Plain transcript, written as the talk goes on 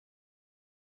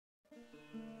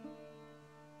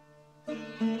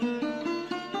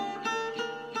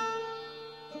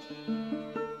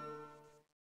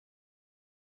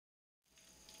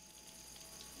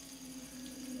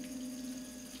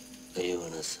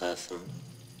assassin.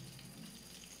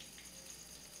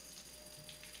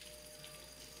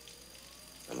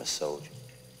 I'm a soldier.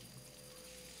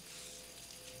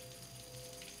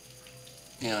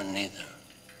 You're neither.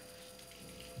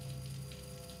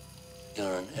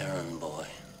 You're an errand boy,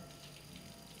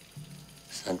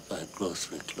 sent by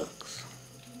grocery clerks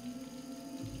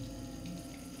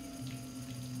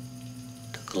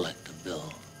to collect a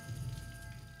bill.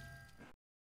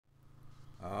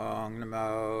 Om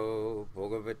Namo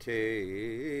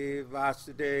Bhagavate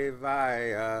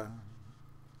Vasudevaya.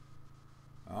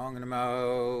 Om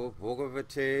Namo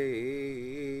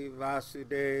Bhagavate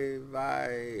Vasudevaya.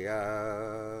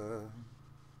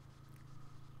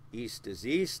 East is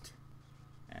east,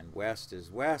 and west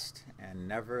is west, and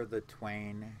never the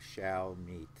twain shall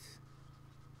meet.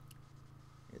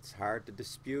 It's hard to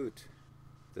dispute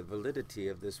the validity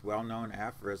of this well-known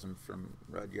aphorism from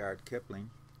Rudyard Kipling,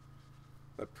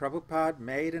 but Prabhupada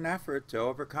made an effort to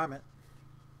overcome it.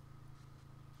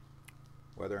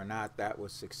 Whether or not that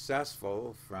was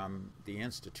successful from the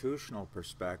institutional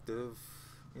perspective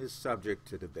is subject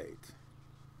to debate.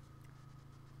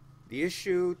 The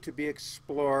issue to be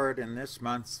explored in this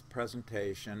month's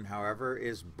presentation, however,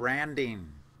 is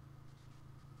branding.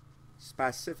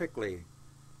 Specifically,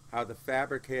 how the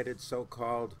fabricated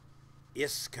so-called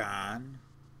ISKCON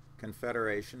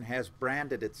Confederation has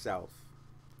branded itself,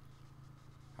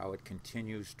 how it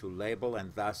continues to label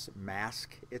and thus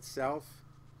mask itself,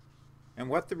 and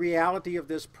what the reality of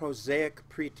this prosaic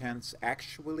pretense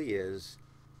actually is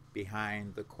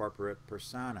behind the corporate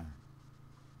persona.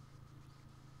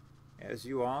 As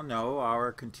you all know,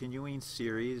 our continuing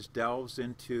series delves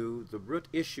into the root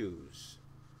issues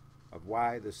of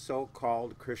why the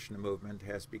so-called Krishna movement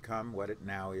has become what it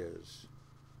now is.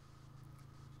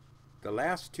 The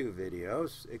last two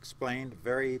videos explained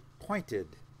very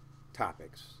pointed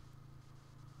topics,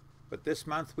 but this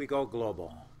month we go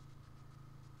global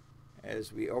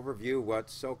as we overview what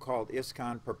so-called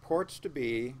ISKCON purports to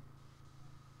be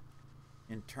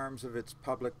in terms of its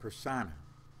public persona.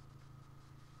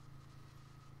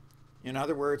 In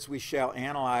other words, we shall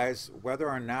analyze whether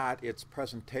or not its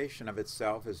presentation of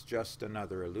itself is just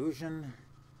another illusion,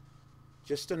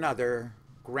 just another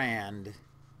grand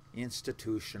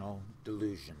institutional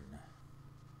delusion.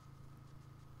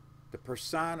 The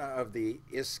persona of the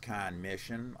ISKCON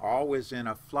mission, always in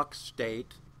a flux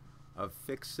state of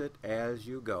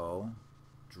fix-it-as-you-go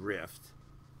drift,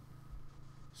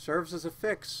 serves as a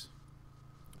fix,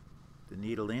 the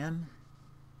needle in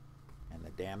and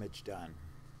the damage done.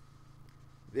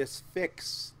 This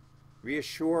fix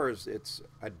reassures its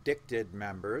addicted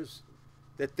members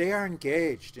that they are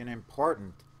engaged in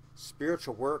important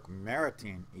spiritual work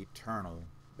meriting eternal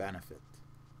benefit.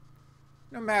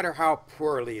 No matter how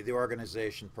poorly the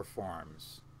organization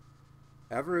performs,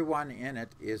 everyone in it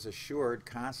is assured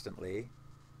constantly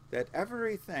that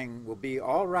everything will be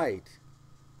all right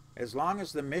as long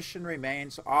as the mission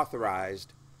remains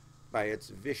authorized by its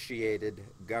vitiated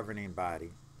governing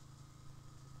body.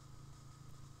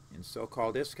 In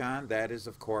so-called ISKCON, that is,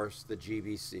 of course, the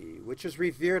GBC, which is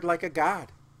revered like a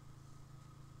god.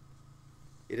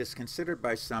 It is considered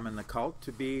by some in the cult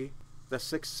to be the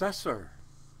successor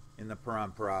in the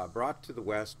parampara brought to the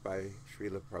West by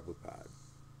Srila Prabhupada.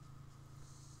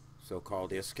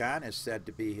 So-called ISKCON is said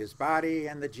to be his body,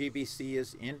 and the GBC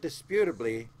is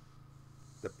indisputably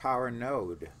the power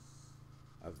node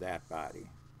of that body.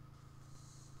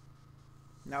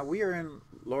 Now, we are in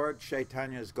Lord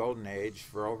Chaitanya's golden age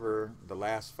for over the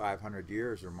last 500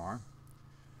 years or more,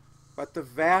 but the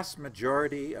vast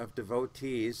majority of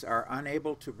devotees are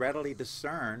unable to readily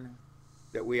discern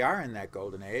that we are in that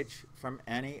golden age from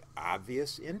any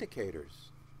obvious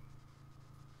indicators.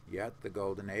 Yet the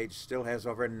golden age still has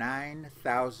over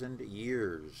 9,000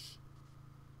 years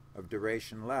of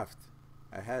duration left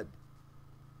ahead.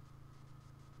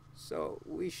 So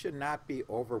we should not be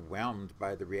overwhelmed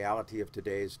by the reality of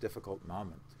today's difficult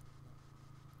moment.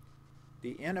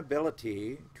 The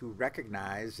inability to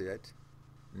recognize it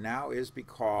now is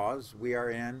because we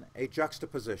are in a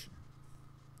juxtaposition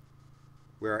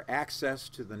where access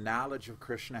to the knowledge of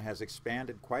Krishna has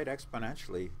expanded quite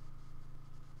exponentially,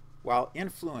 while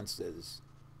influences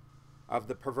of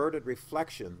the perverted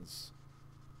reflections,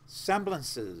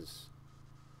 semblances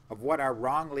of what are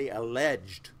wrongly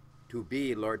alleged to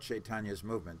be Lord Chaitanya's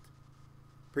movement,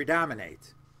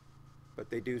 predominate, but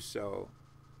they do so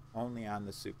only on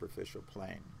the superficial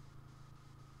plane.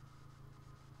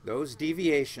 Those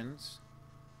deviations,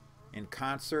 in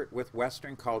concert with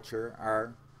Western culture,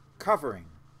 are covering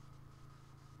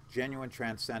genuine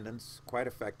transcendence quite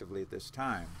effectively at this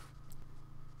time.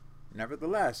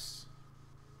 Nevertheless,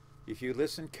 if you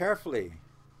listen carefully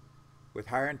with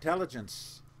higher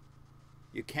intelligence,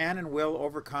 you can and will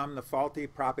overcome the faulty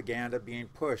propaganda being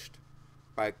pushed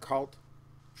by cult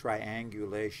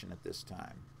triangulation at this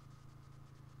time.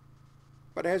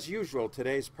 But as usual,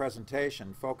 today's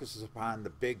presentation focuses upon the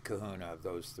big kahuna of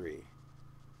those three.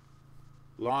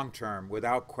 Long-term,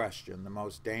 without question, the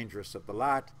most dangerous of the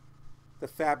lot, the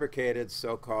fabricated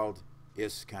so-called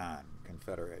ISKCON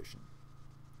Confederation.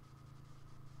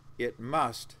 It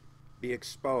must be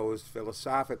exposed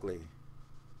philosophically.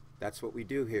 That's what we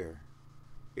do here.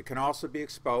 It can also be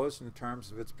exposed in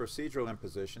terms of its procedural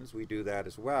impositions. We do that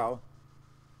as well,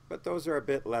 but those are a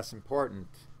bit less important.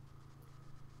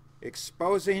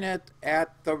 Exposing it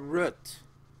at the root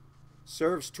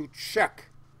serves to check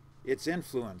its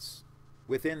influence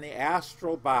within the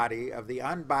astral body of the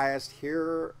unbiased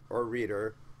hearer or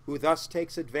reader, who thus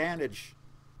takes advantage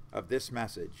of this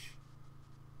message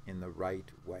in the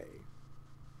right way.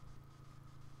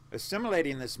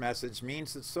 Assimilating this message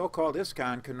means that so-called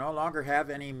ISKCON can no longer have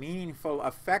any meaningful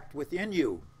effect within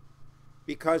you,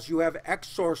 because you have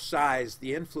exorcised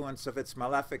the influence of its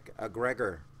malefic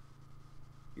egregor.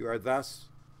 You are thus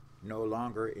no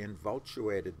longer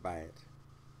infatuated by it.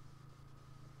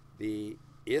 The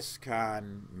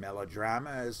ISKCON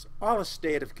melodrama is all a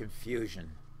state of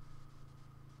confusion,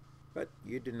 but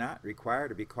you do not require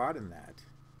to be caught in that.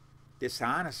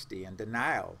 Dishonesty and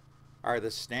denial are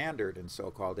the standard in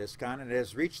so-called ISKCON, and it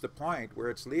has reached the point where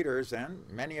its leaders and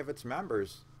many of its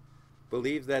members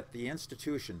believe that the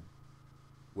institution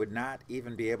would not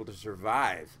even be able to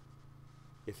survive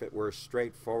if it were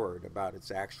straightforward about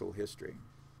its actual history.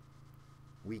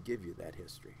 We give you that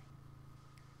history.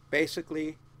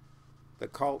 Basically, the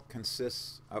cult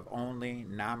consists of only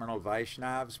nominal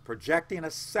Vaishnavas projecting a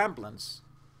semblance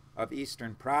of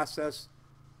Eastern process,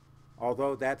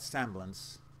 although that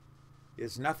semblance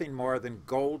is nothing more than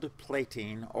gold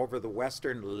plating over the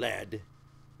Western lead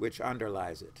which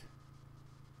underlies it.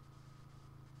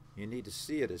 You need to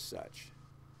see it as such,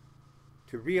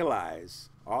 to realize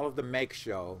all of the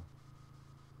make-show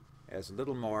as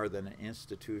little more than an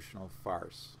institutional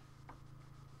farce.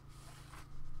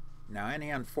 Now, any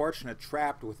unfortunate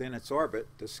trapped within its orbit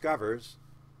discovers,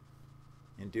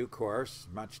 in due course,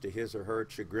 much to his or her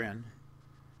chagrin,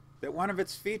 that one of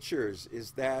its features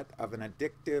is that of an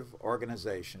addictive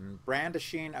organization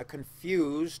brandishing a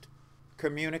confused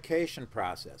communication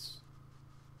process.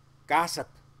 Gossip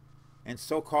and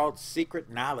so-called secret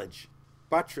knowledge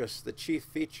buttress the chief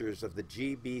features of the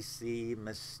GBC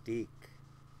mystique.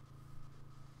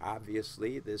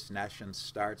 Obviously, this nescience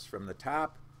starts from the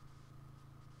top,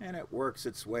 and it works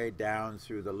its way down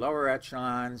through the lower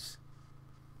echelons,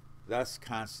 thus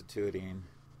constituting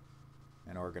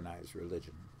an organized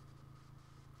religion.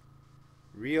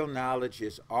 Real knowledge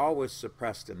is always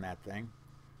suppressed in that thing,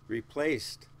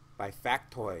 replaced by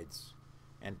factoids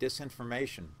and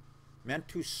disinformation meant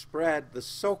to spread the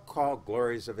so-called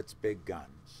glories of its big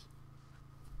guns,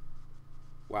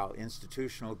 while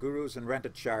institutional gurus and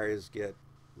rentacharyas get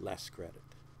less credit.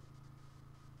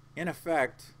 In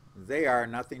effect, they are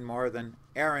nothing more than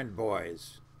errand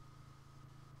boys,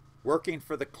 working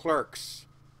for the clerks,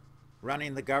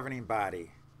 running the governing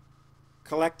body,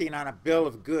 collecting on a bill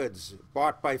of goods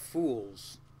bought by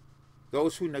fools,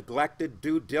 those who neglected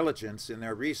due diligence in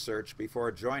their research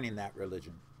before joining that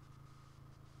religion.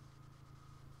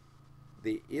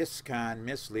 The ISKCON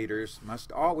misleaders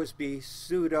must always be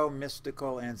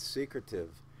pseudo-mystical and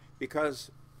secretive,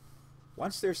 because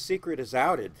once their secret is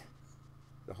outed,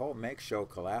 the whole make-show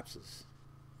collapses.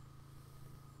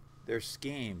 Their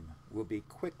scheme will be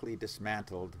quickly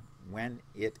dismantled when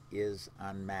it is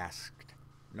unmasked.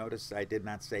 Notice I did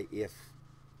not say if,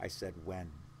 I said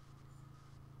when.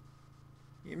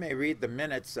 You may read the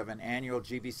minutes of an annual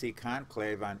GBC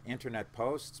conclave on internet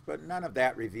posts, but none of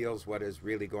that reveals what is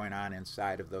really going on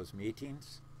inside of those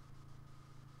meetings.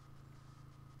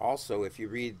 Also, if you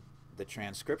read the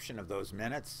transcription of those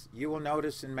minutes, you will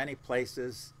notice in many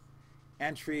places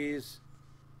entries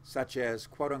such as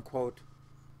quote-unquote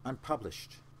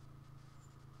unpublished.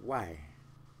 Why?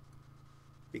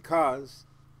 Because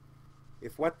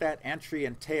if what that entry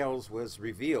entails was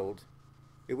revealed,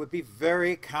 it would be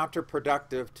very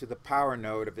counterproductive to the power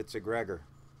node of its egregor.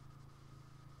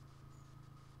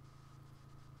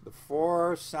 The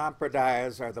four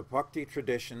sampradayas are the bhakti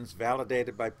traditions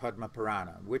validated by Padma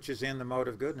Purana, which is in the mode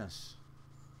of goodness.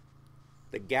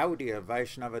 The Gaudiya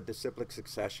Vaishnava disciplic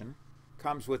succession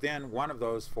comes within one of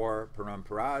those four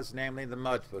paramparas, namely the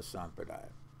Madhva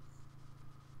Sampradaya.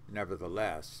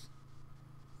 Nevertheless,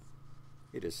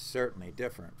 it is certainly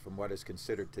different from what is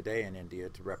considered today in India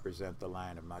to represent the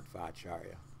line of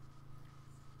Madhvacharya.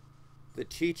 The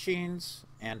teachings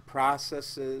and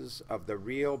processes of the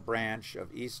real branch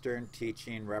of Eastern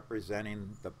teaching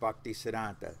representing the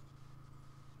Bhaktisiddhanta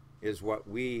is what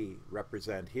we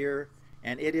represent here,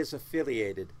 and it is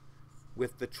affiliated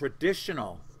with the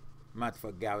traditional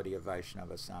Madhva Gaudiya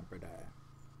Vaishnava Sampradaya.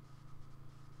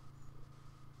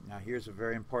 Now here's a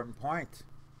very important point.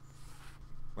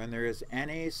 When there is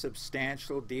any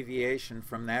substantial deviation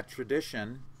from that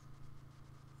tradition,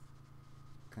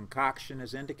 concoction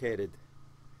is indicated.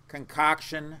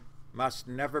 Concoction must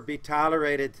never be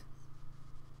tolerated.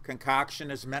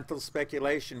 Concoction is mental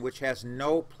speculation which has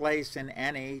no place in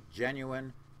any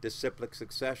genuine disciplic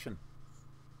succession.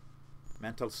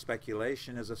 Mental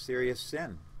speculation is a serious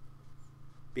sin.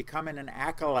 Becoming an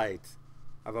acolyte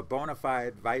of a bona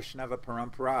fide Vaishnava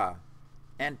parampara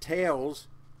entails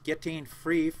getting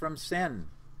free from sin.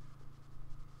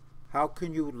 How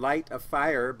can you light a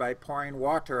fire by pouring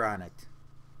water on it?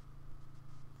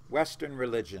 Western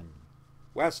religion,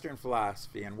 Western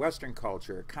philosophy, and Western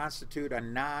culture constitute a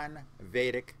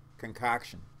non-Vedic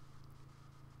concoction.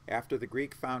 After the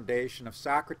Greek foundation of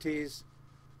Socrates,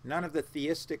 none of the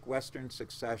theistic Western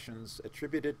successions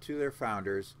attributed to their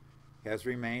founders has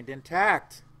remained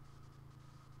intact.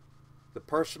 The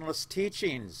personalist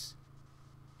teachings,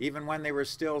 even when they were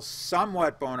still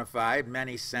somewhat bona fide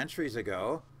many centuries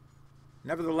ago,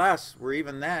 nevertheless were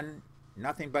even then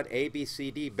nothing but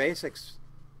ABCD basics.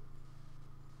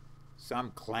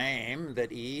 Some claim that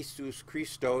Iisus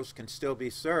Christos can still be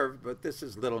served, but this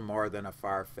is little more than a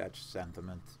far-fetched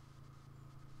sentiment.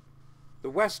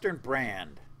 The Western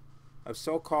brand of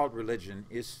so-called religion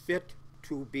is fit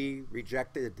to be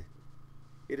rejected.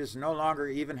 It is no longer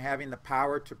even having the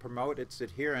power to promote its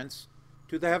adherence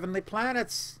to the heavenly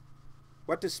planets.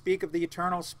 What to speak of the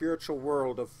eternal spiritual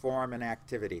world of form and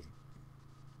activity?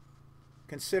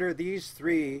 Consider these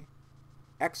three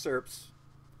excerpts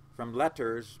from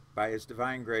letters by His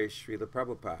Divine Grace Srila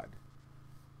Prabhupada.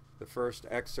 The first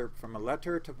excerpt from a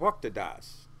letter to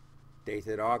Bhaktadas,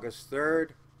 dated August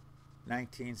 3rd,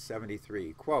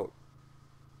 1973. Quote,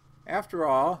 "After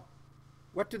all,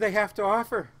 what do they have to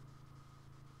offer?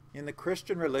 In the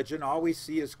Christian religion, all we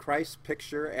see is Christ's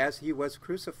picture as He was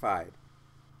crucified.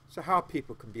 So how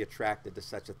people can be attracted to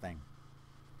such a thing?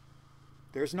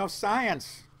 There's no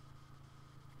science,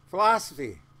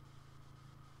 philosophy.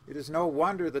 It is no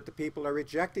wonder that the people are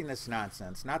rejecting this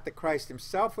nonsense. Not that Christ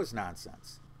Himself was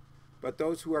nonsense, but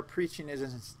those who are preaching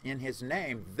in His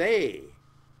name, they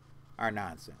are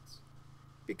nonsense.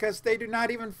 Because they do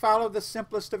not even follow the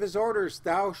simplest of His orders,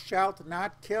 thou shalt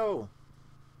not kill.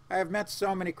 I have met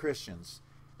so many Christians,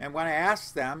 and when I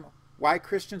ask them why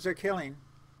Christians are killing,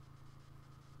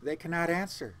 they cannot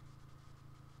answer."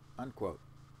 Unquote.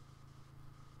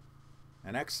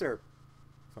 An excerpt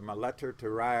from a letter to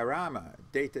Raya Rama,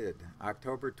 dated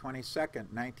October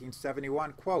 22nd,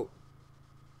 1971, quote,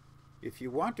 "If you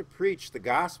want to preach the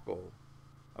gospel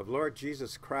of Lord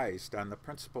Jesus Christ on the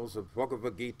principles of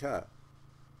Bhagavad Gita,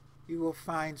 you will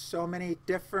find so many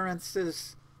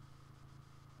differences.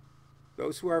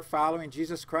 Those who are following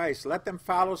Jesus Christ, let them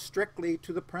follow strictly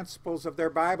to the principles of their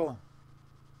Bible.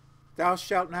 Thou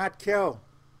shalt not kill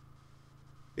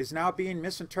is now being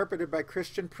misinterpreted by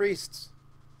Christian priests.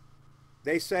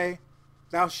 They say,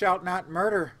 thou shalt not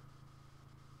murder.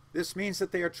 This means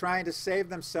that they are trying to save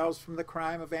themselves from the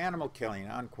crime of animal killing."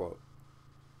 Unquote.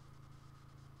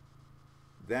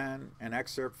 Then an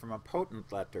excerpt from a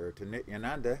potent letter to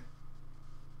Nityananda,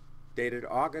 dated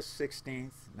August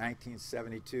 16th,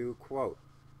 1972, quote,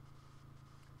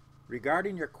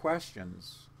 "Regarding your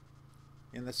questions,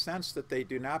 in the sense that they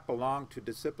do not belong to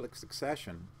disciplic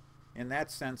succession, in that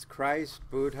sense Christ,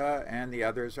 Buddha, and the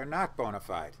others are not bona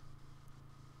fide.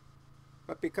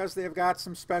 But because they have got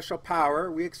some special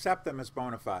power, we accept them as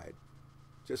bona fide.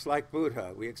 Just like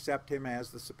Buddha, we accept him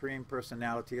as the Supreme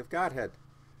Personality of Godhead.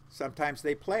 Sometimes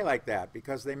they play like that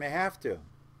because they may have to.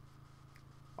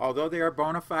 Although they are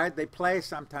bona fide, they play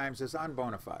sometimes as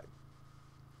unbona fide.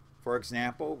 For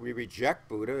example, we reject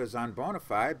Buddha as unbona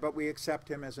fide, but we accept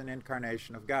him as an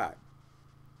incarnation of God.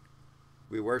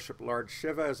 We worship Lord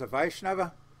Shiva as a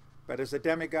Vaishnava, but as a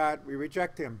demigod, we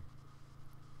reject him.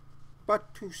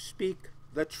 But to speak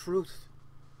the truth,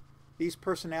 these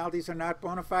personalities are not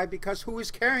bona fide because who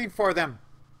is caring for them?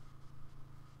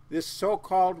 This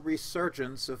so-called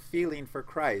resurgence of feeling for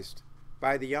Christ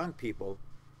by the young people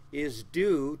is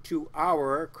due to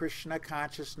our Krishna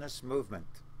consciousness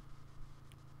movement."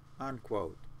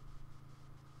 Unquote.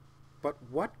 But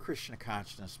what Krishna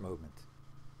consciousness movement?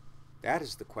 That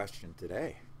is the question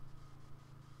today.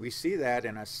 We see that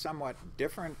in a somewhat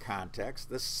different context.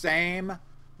 The same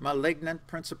malignant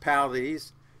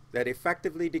principalities that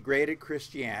effectively degraded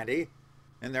Christianity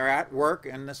And they're at work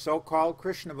in the so-called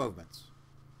Krishna movements,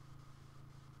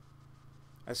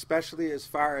 especially as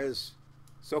far as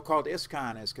so-called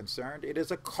ISKCON is concerned. It is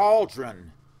a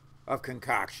cauldron of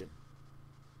concoction.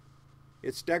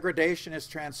 Its degradation is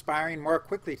transpiring more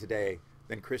quickly today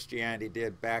than Christianity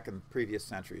did back in previous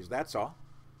centuries. That's all.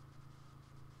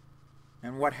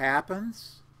 And what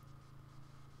happens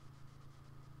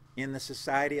in the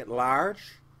society at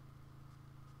large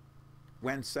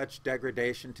when such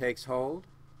degradation takes hold?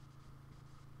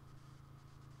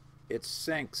 It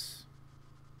sinks.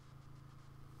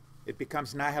 It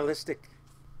becomes nihilistic.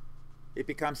 It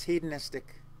becomes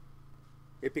hedonistic.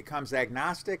 It becomes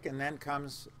agnostic, and then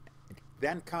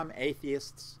come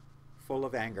atheists full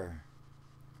of anger.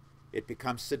 It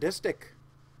becomes sadistic,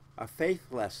 a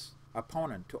faithless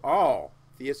opponent to all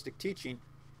theistic teaching,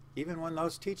 even when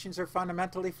those teachings are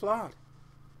fundamentally flawed.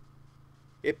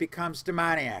 It becomes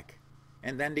demoniac,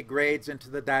 and then degrades into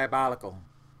the diabolical.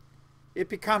 It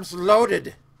becomes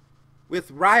loaded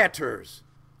with rioters,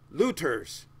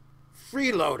 looters,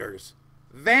 freeloaders,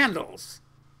 vandals,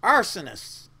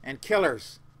 arsonists, and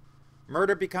killers.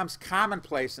 Murder becomes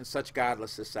commonplace in such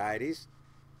godless societies,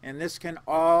 and this can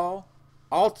all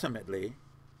ultimately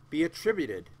be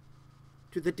attributed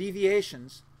to the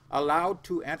deviations allowed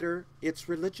to enter its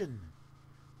religion,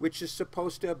 which is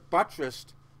supposed to have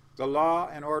buttressed the law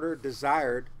and order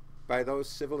desired by those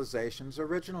civilizations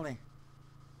originally.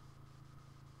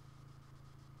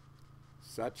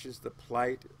 Such is the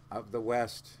plight of the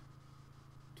West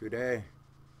today,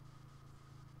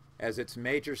 as its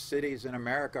major cities in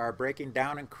America are breaking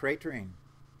down and cratering.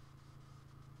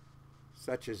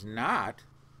 Such is not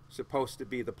supposed to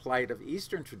be the plight of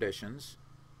Eastern traditions,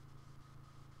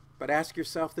 but ask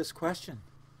yourself this question: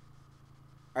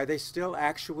 are they still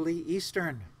actually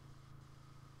Eastern?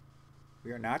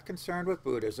 We are not concerned with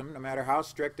Buddhism, no matter how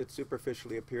strict it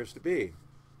superficially appears to be.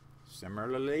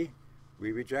 Similarly,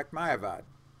 we reject Mayavad.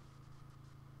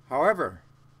 However,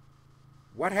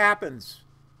 what happens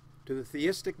to the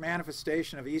theistic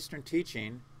manifestation of Eastern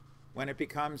teaching when it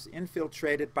becomes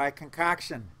infiltrated by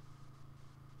concoction?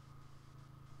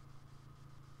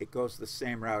 It goes the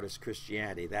same route as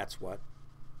Christianity, that's what.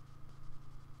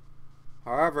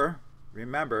 However,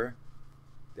 remember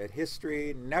that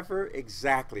history never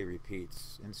exactly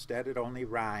repeats. Instead, it only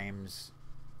rhymes.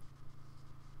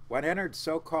 What entered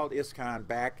so-called ISKCON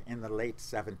back in the late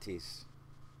 70s?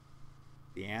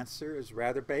 The answer is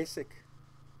rather basic.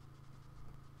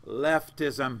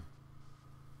 Leftism.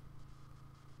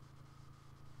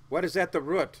 What is at the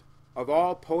root of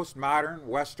all postmodern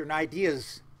Western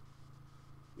ideas?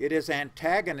 It is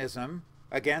antagonism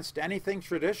against anything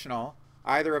traditional,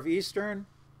 either of Eastern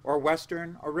or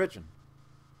Western origin.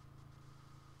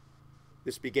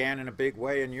 This began in a big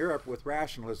way in Europe with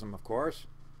rationalism, of course.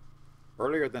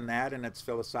 Earlier than that, in its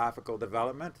philosophical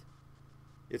development,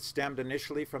 it stemmed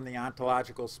initially from the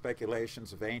ontological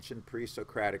speculations of ancient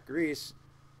pre-Socratic Greece,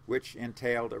 which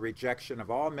entailed a rejection of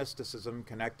all mysticism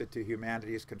connected to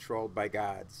humanities controlled by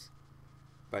gods.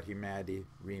 But humanity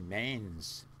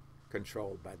remains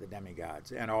controlled by the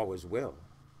demigods, and always will.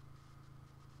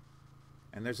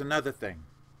 And there's another thing.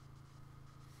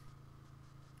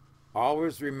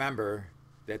 Always remember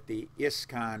that the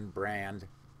ISKCON brand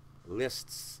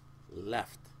lists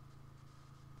left.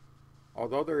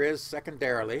 Although there is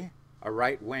secondarily a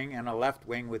right wing and a left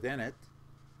wing within it,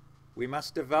 we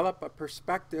must develop a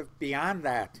perspective beyond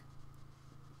that.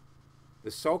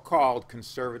 The so-called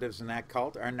conservatives in that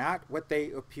cult are not what they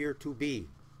appear to be,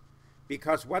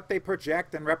 because what they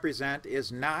project and represent is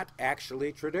not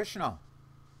actually traditional.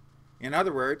 In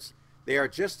other words, they are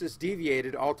just as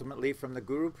deviated ultimately from the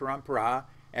Guru Parampara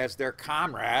as their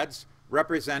comrades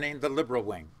representing the liberal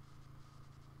wing.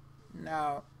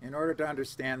 Now, in order to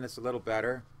understand this a little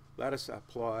better, let us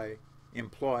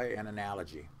employ an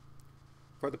analogy.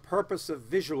 For the purpose of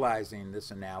visualizing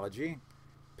this analogy,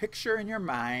 picture in your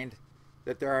mind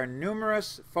that there are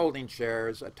numerous folding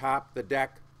chairs atop the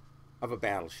deck of a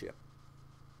battleship.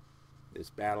 This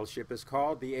battleship is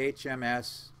called the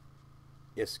HMS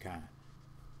ISKCON.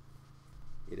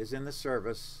 It is in the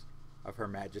service of Her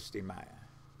Majesty Maya.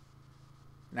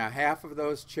 Now, half of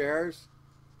those chairs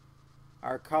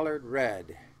are colored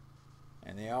red,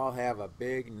 and they all have a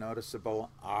big noticeable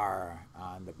R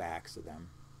on the backs of them.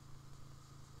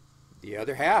 The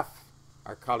other half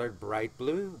are colored bright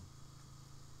blue,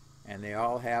 and they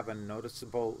all have a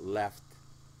noticeable left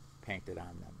painted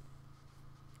on them.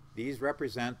 These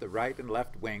represent the right and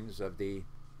left wings of the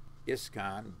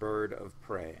ISKCON bird of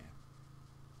prey.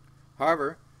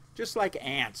 However, just like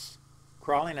ants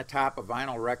crawling atop a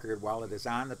vinyl record while it is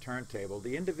on the turntable,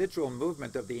 the individual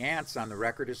movement of the ants on the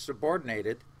record is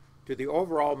subordinated to to the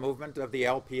overall movement of the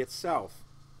LP itself.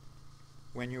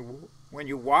 When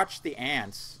you watch the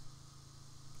ants,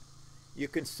 you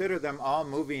consider them all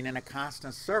moving in a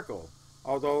constant circle,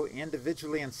 although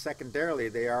individually and secondarily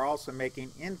they are also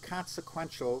making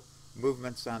inconsequential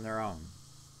movements on their own.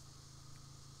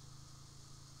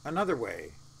 Another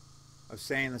way of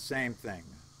saying the same thing: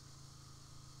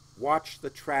 watch the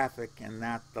traffic and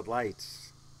not the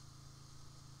lights.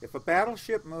 If a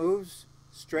battleship moves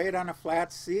straight on a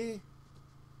flat sea,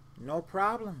 no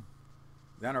problem.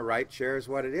 Then a right chair is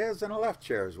what it is and a left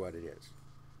chair is what it is.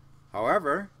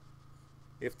 However,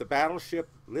 if the battleship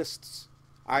lists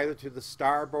either to the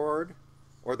starboard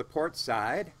or the port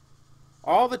side,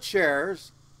 all the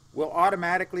chairs will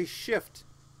automatically shift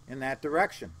in that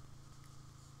direction.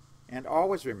 And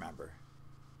always remember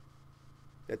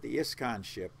that the ISKCON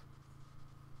ship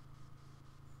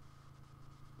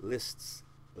lists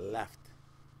left.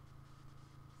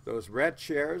 Those red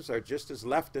chairs are just as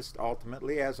leftist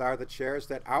ultimately as are the chairs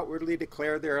that outwardly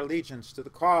declare their allegiance to the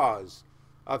cause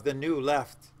of the new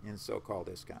left in so-called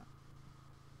ISKCON.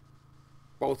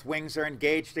 Both wings are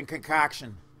engaged in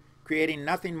concoction, creating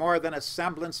nothing more than a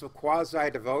semblance of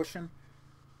quasi-devotion,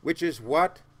 which is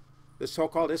what the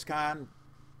so-called ISKCON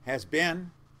has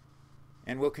been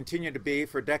and will continue to be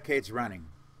for decades running.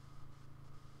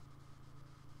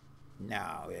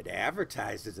 Now, it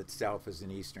advertises itself as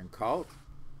an Eastern cult,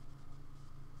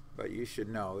 but you should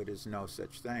know it is no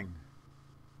such thing.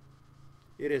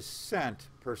 It is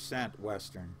 %%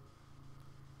 Western,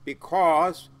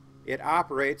 because it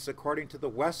operates according to the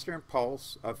Western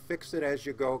pulse of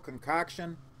fix-it-as-you-go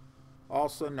concoction,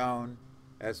 also known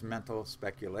as mental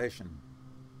speculation.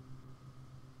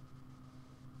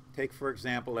 Take, for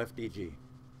example, FDG.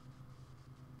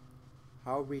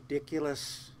 How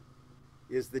ridiculous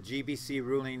is the GBC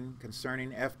ruling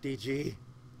concerning FDG?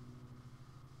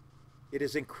 It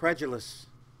is incredulous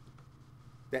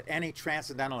that any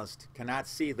transcendentalist cannot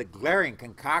see the glaring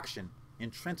concoction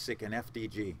intrinsic in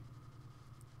FDG.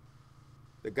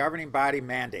 The governing body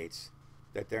mandates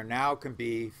that there now can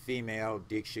be female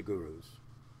Diksha gurus,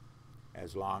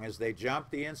 as long as they jump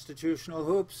the institutional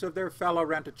hoops of their fellow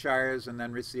rentacharyas and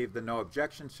then receive the no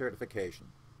objection certification.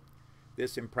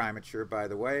 This imprimatur, by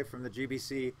the way, from the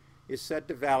GBC is said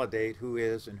to validate who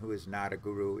is and who is not a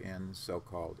guru in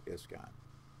so-called ISKCON.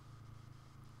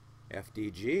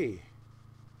 FDG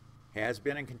has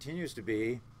been and continues to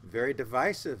be very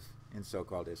divisive in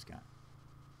so-called ISKCON,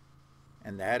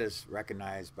 and that is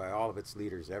recognized by all of its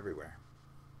leaders everywhere,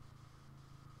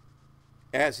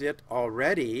 as it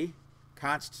already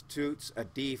constitutes a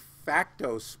de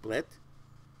facto split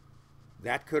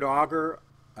that could augur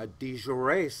a de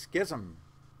jure schism,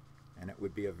 and it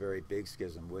would be a very big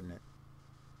schism, wouldn't it?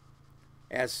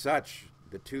 As such,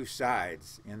 the two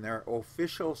sides, in their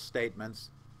official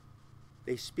statements,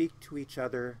 they speak to each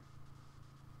other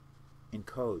in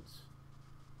codes.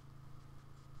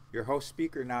 Your host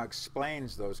speaker now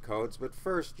explains those codes, but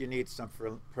first you need some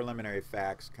preliminary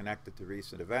facts connected to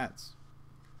recent events.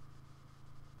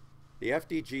 The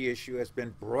FDG issue has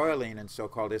been broiling in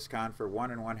so-called ISKCON for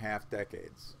 1.5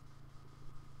 decades.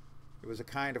 It was a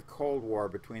kind of Cold War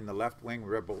between the left-wing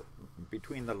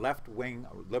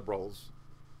liberals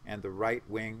and the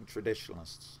right-wing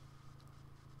traditionalists,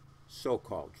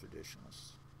 so-called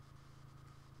traditionalists.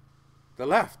 The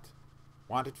left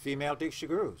wanted female Diksha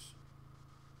gurus.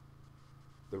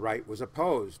 The right was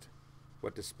opposed,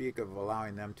 what to speak of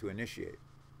allowing them to initiate.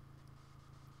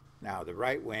 Now, the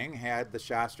right wing had the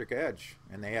Shastric edge,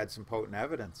 and they had some potent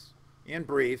evidence. In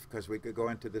brief, because we could go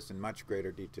into this in much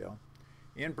greater detail,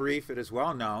 in brief, it is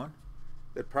well known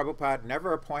that Prabhupada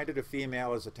never appointed a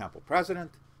female as a temple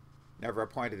president, never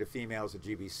appointed a female as a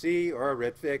GBC or a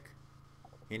Ritvik.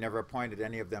 He never appointed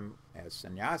any of them as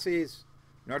sannyasis,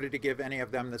 nor did he give any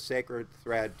of them the sacred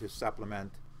thread to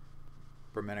supplement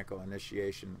Brahminical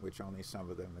initiation, which only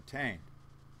some of them attained.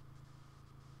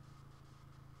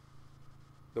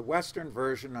 The Western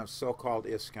version of so-called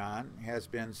ISKCON has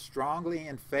been strongly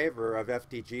in favor of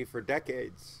FDG for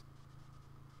decades.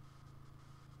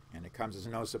 And it comes as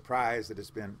no surprise that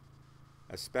it's been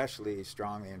especially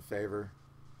strongly in favor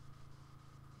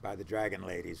by the Dragon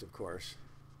Ladies, of course.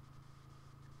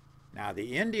 Now,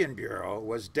 the Indian Bureau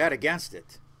was dead against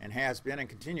it, and has been and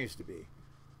continues to be.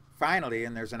 Finally,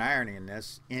 and there's an irony in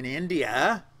this, in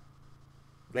India,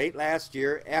 late last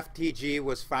year, FTG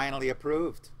was finally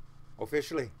approved,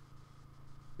 officially.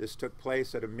 This took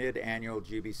place at a mid-annual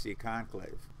GBC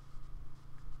conclave.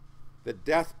 The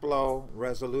death blow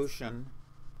resolution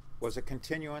was a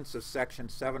continuance of section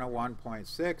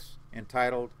 701.6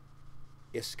 entitled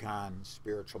ISKCON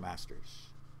Spiritual Masters.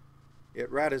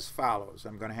 It read as follows.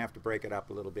 I'm going to have to break it up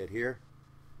a little bit here.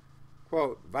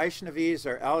 Quote, Vaishnavis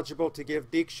are eligible to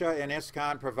give Diksha in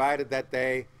ISKCON provided that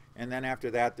they, and then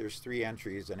after that there's 3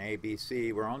 entries, an A, B,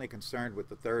 C. We're only concerned with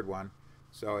the third one.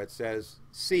 So it says,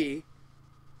 C,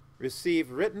 receive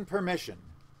written permission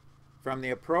from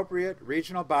the appropriate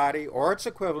regional body or its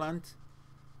equivalent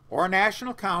or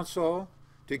national council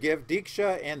to give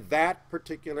Diksha in that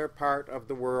particular part of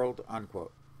the world,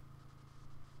 unquote.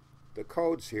 The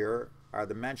codes here are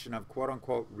the mention of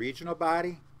quote-unquote regional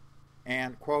body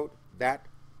and, quote, that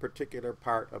particular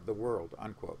part of the world,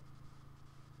 unquote.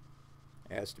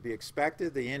 As to be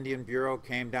expected, the Indian Bureau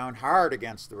came down hard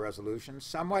against the resolution,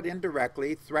 somewhat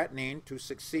indirectly threatening to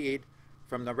secede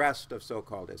from the rest of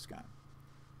so-called ISKCON.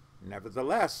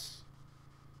 Nevertheless,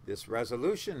 this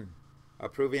resolution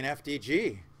approving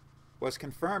FDG was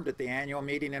confirmed at the annual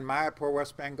meeting in Mayapur,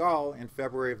 West Bengal in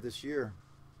February of this year,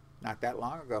 not that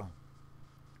long ago.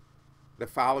 The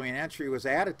following entry was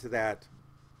added to that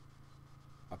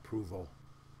approval.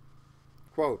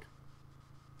 Quote,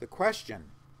 the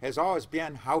question has always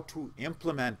been how to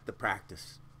implement the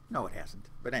practice. No, it hasn't,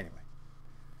 but anyway.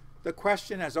 The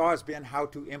question has always been how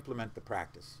to implement the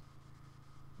practice.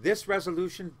 This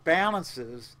resolution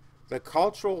balances the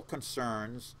cultural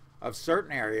concerns of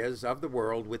certain areas of the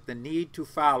world with the need to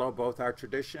follow both our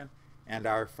tradition and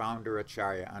our founder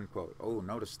Acharya, unquote. Oh,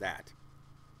 notice that.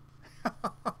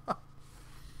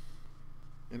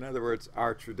 In other words,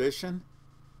 our tradition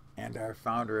and our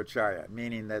founder Acharya,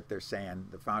 meaning that they're saying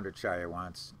the founder Acharya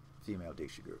wants female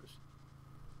Diksha Gurus.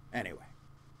 Anyway,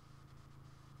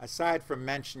 aside from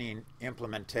mentioning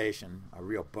implementation, a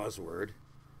real buzzword,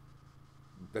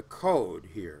 the code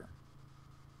here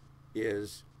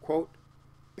is, quote,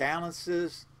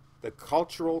 balances the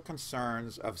cultural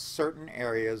concerns of certain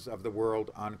areas of the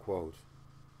world, unquote.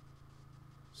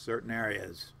 Certain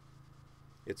areas.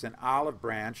 It's an olive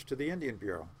branch to the Indian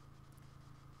Bureau.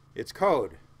 It's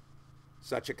code.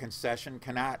 Such a concession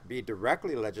cannot be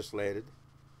directly legislated,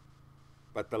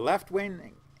 but the left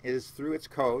wing is, through its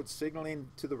code, signaling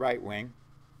to the right wing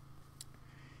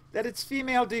that its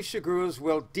female Diksha Gurus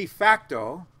will de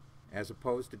facto, as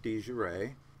opposed to de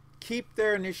jure, keep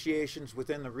their initiations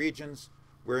within the regions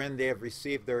wherein they have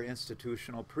received their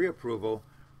institutional pre-approval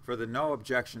for the no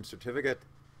objection certificate,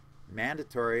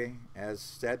 mandatory, as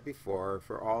said before,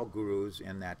 for all gurus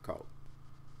in that cult.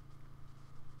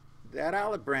 That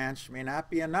olive branch may not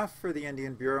be enough for the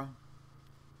Indian Bureau,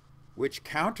 which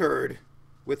countered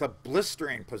with a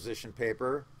blistering position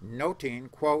paper noting,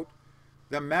 quote,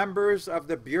 the members of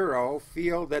the Bureau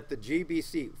feel that the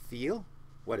GBC, feel?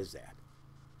 What is that?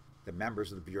 The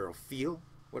members of the Bureau feel?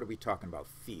 What are we talking about,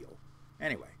 feel?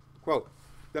 Anyway, quote,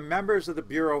 the members of the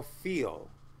Bureau feel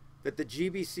that the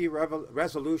GBC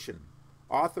resolution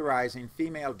authorizing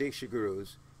female Diksha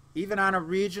Gurus, even on a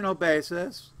regional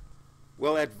basis,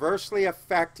 will adversely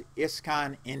affect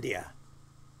ISKCON India.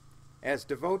 As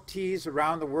devotees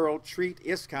around the world treat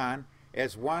ISKCON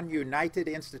as one united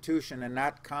institution and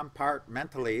not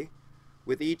compartmentally,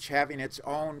 with each having its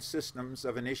own systems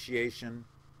of initiation,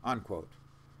 unquote.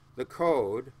 The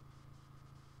code,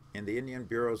 in the Indian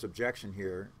Bureau's objection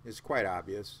here, is quite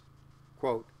obvious,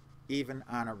 quote, even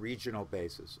on a regional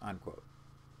basis, unquote.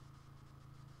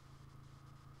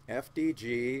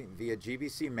 FDG via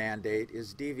GBC mandate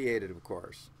is deviated, of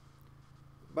course.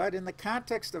 But in the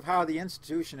context of how the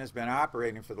institution has been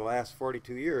operating for the last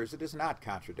 42 years, it is not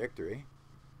contradictory.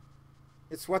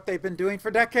 It's what they've been doing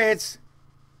for decades.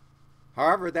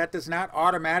 However, that does not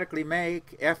automatically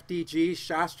make FDG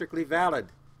shastrically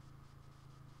valid.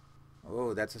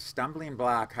 Oh, that's a stumbling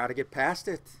block. How to get past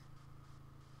it?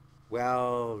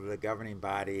 Well, the governing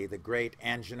body, the great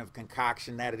engine of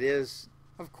concoction that it is,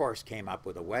 of course came up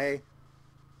with a way,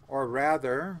 or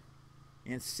rather,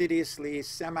 insidiously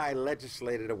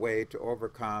semi-legislated a way to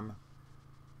overcome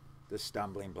the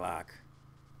stumbling block.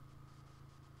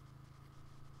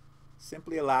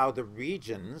 Simply allow the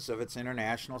regions of its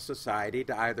international society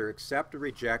to either accept or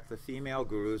reject the female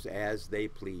gurus as they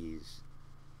please.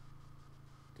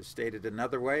 To state it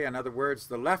another way, in other words,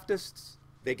 the leftists,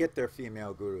 they get their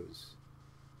female gurus,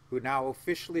 who now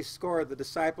officially score the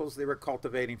disciples they were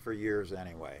cultivating for years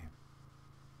anyway.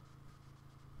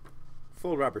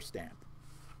 Full rubber stamp.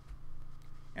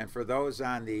 And for those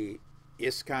on the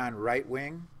ISKCON right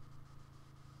wing,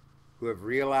 who have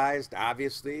realized,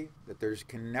 obviously, that there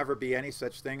can never be any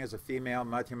such thing as a female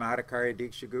Madhyamadikari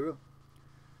Diksha Guru,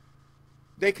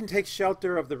 they can take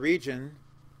shelter of the region,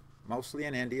 mostly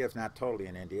in India, if not totally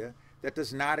in India, that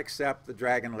does not accept the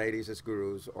dragon ladies as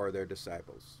gurus or their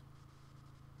disciples.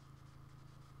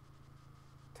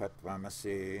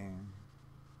 Tattvamasi.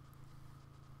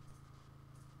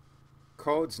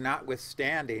 codes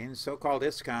notwithstanding, so-called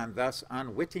ISKCON thus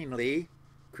unwittingly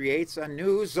creates a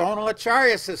new zonal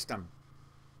acharya system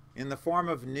in the form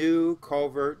of new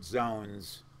covert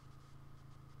zones,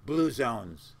 blue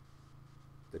zones.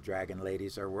 The dragon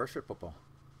ladies are worshipable.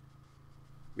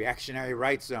 Reactionary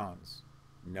right zones.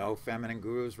 No feminine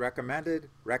gurus recommended,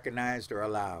 recognized, or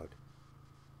allowed.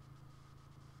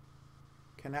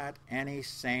 Cannot any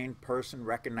sane person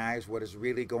recognize what is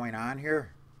really going on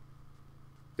here?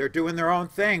 They're doing their own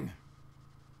thing.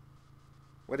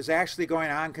 What is actually going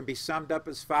on can be summed up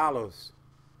as follows.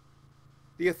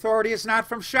 The authority is not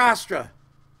from Shastra.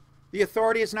 The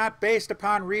authority is not based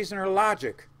upon reason or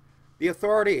logic. The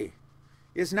authority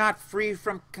is not free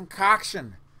from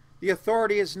concoction. The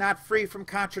authority is not free from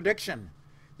contradiction.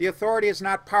 The authority is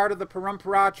not part of the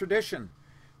parampara tradition.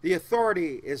 The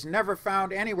authority is never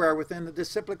found anywhere within the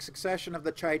disciplic succession of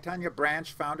the Chaitanya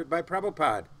branch founded by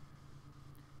Prabhupada.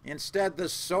 Instead, the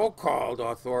so-called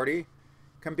authority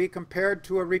can be compared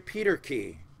to a repeater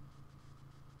key.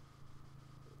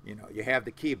 You know, you have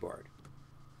the keyboard.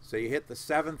 So you hit the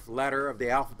 7th letter of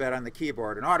the alphabet on the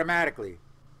keyboard, and automatically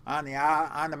on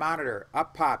the monitor,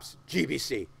 up pops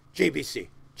GBC, GBC,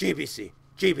 GBC,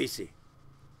 GBC.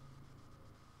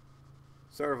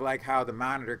 Sort of like how the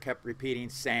monitor kept repeating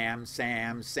Sam,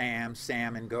 Sam, Sam,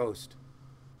 Sam, and Ghost.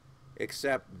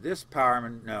 Except this power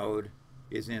node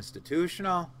is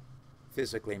institutional,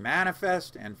 physically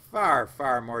manifest, and far,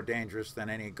 far more dangerous than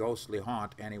any ghostly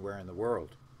haunt anywhere in the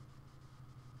world.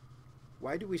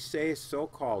 Why do we say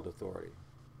so-called authority?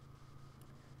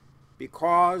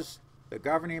 Because the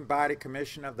governing body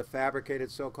commission of the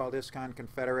fabricated so-called ISKCON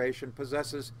Confederation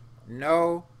possesses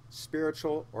no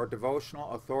spiritual or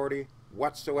devotional authority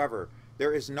whatsoever.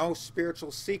 There is no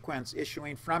spiritual sequence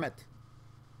issuing from it.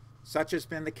 Such has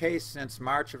been the case since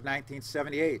March of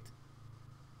 1978.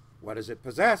 What does it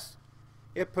possess?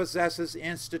 It possesses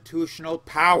institutional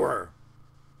power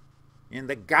in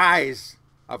the guise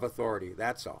of authority,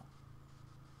 that's all.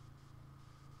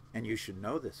 And you should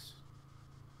know this.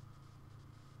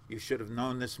 You should have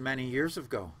known this many years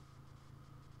ago.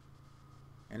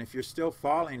 And if you're still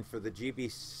falling for the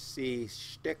GBC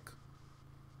shtick,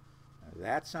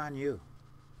 that's on you.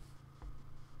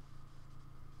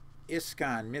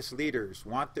 ISKCON misleaders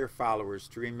want their followers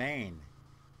to remain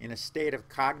in a state of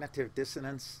cognitive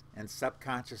dissonance and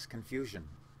subconscious confusion,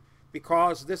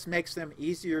 because this makes them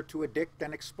easier to addict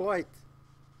and exploit.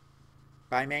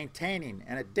 By maintaining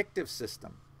an addictive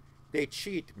system, they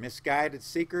cheat misguided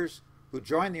seekers who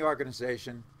join the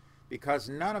organization because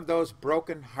none of those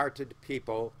broken-hearted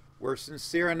people were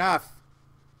sincere enough.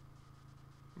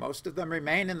 Most of them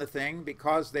remain in the thing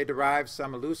because they derive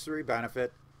some illusory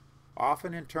benefit,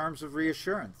 often in terms of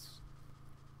reassurance.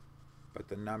 But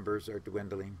the numbers are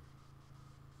dwindling.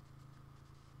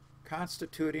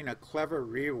 Constituting a clever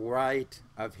rewrite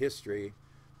of history,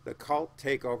 the cult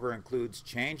takeover includes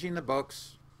changing the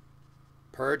books,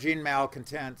 purging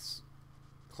malcontents,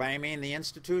 claiming the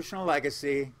institutional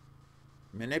legacy,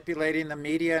 manipulating the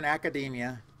media and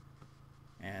academia,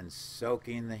 and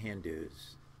soaking the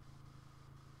Hindus.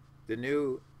 The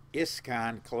new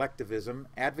ISKCON collectivism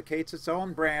advocates its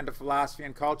own brand of philosophy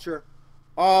and culture.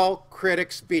 All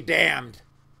critics be damned.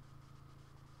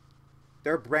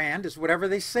 Their brand is whatever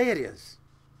they say it is.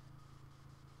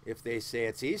 If they say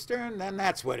it's Eastern, then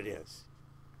that's what it is.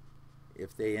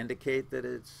 If they indicate that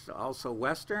it's also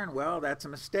Western, well, that's a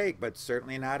mistake, but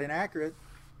certainly not inaccurate.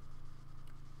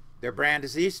 Their brand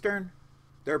is Eastern,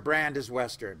 their brand is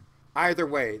Western. Either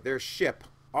way, their ship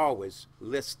always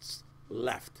lists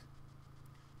left.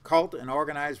 Cult and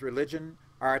organized religion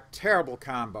are a terrible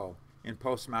combo in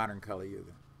postmodern Kali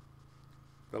Yuga.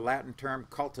 The Latin term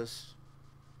cultus,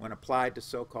 when applied to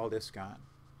so-called ISKCON,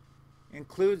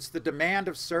 includes the demand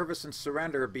of service and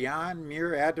surrender beyond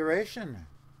mere adoration.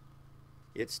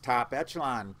 Its top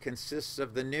echelon consists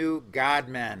of the new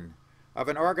godmen of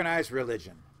an organized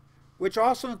religion, which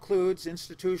also includes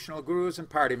institutional gurus and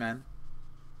party men.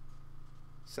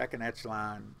 Second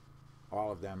echelon,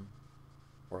 all of them,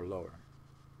 or lower.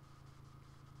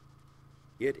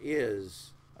 It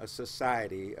is a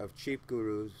society of cheap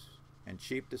gurus and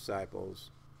cheap disciples,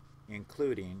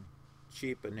 including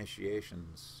cheap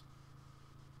initiations.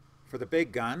 For the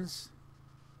big guns,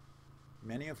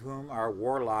 many of whom are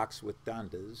warlocks with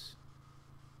dandas,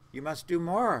 you must do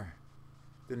more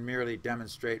than merely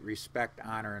demonstrate respect,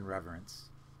 honor, and reverence.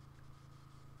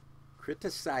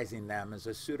 Criticizing them is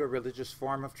a pseudo-religious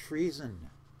form of treason.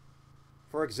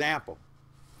 For example,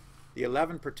 the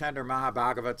 11 pretender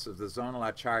Mahabhagavats of the Zonal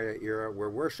Acharya era were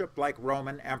worshipped like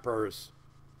Roman emperors.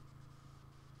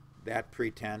 That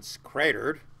pretense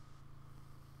cratered,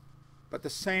 but the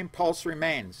same pulse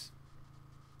remains.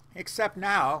 Except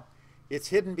now, it's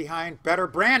hidden behind better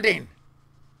branding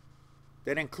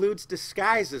that includes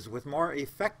disguises with more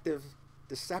effective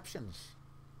deceptions.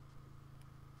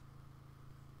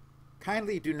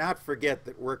 Kindly do not forget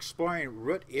that we're exploring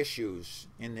root issues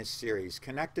in this series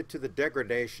connected to the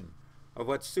degradation of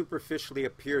what superficially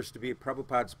appears to be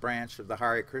Prabhupada's branch of the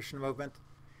Hare Krishna movement,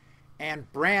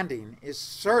 and branding is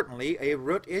certainly a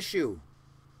root issue.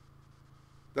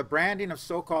 The branding of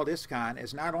so-called ISKCON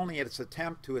is not only its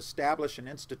attempt to establish an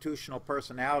institutional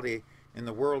personality in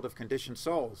the world of conditioned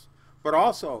souls, but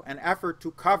also an effort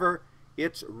to cover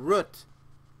its root,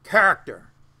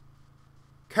 character.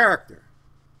 Character.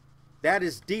 That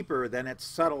is deeper than its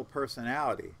subtle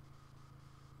personality.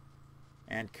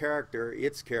 And character,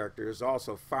 its character, is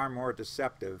also far more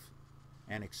deceptive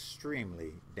and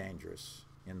extremely dangerous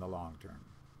in the long term.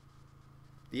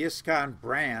 The ISKCON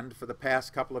brand for the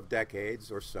past couple of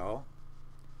decades or so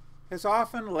has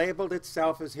often labeled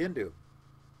itself as Hindu,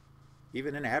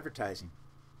 even in advertising.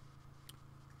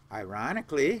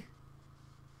 Ironically,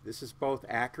 this is both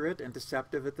accurate and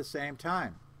deceptive at the same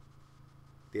time.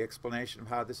 The explanation of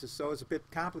how this is so is a bit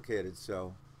complicated,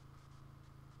 so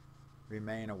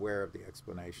remain aware of the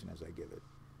explanation as I give it.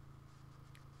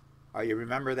 You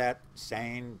remember that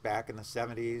saying back in the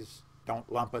 70s, "Don't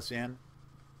lump us in"?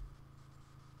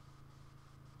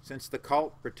 Since the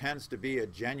cult pretends to be a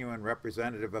genuine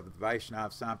representative of the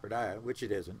Vaishnava Sampradaya, which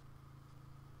it isn't,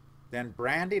 then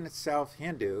branding itself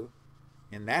Hindu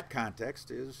in that context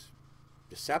is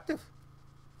deceptive.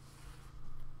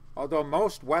 Although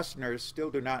most Westerners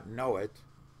still do not know it,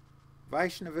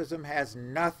 Vaishnavism has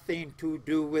nothing to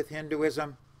do with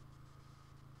Hinduism.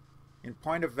 In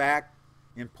point of fact,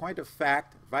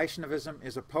 Vaishnavism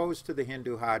is opposed to the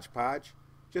Hindu hodgepodge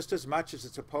just as much as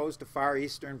it's opposed to Far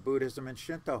Eastern Buddhism and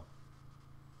Shinto.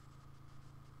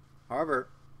 However,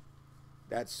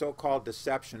 that so-called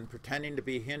deception, pretending to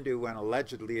be Hindu when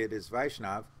allegedly it is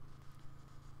Vaishnav,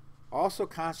 also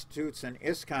constitutes an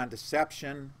ISKCON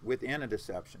deception within a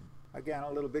deception. Again,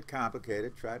 a little bit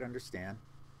complicated. Try to understand.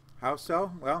 How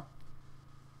so? Well,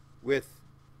 with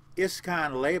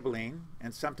ISKCON labeling,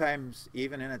 and sometimes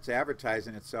even in its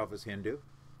advertising itself as Hindu,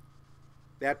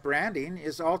 that branding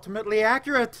is ultimately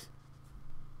accurate.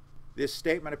 This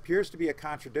statement appears to be a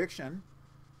contradiction,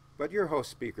 but your host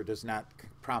speaker does not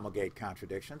promulgate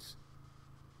contradictions.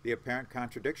 The apparent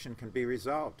contradiction can be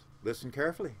resolved. Listen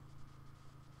carefully.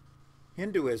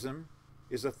 Hinduism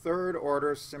is a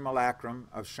third-order simulacrum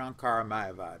of Shankara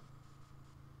Mayavad,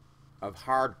 of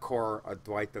hardcore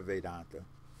Advaita Vedanta.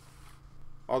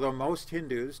 Although most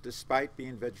Hindus, despite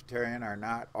being vegetarian, are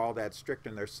not all that strict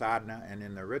in their sadhana and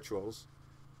in their rituals,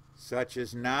 such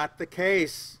is not the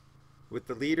case with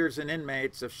the leaders and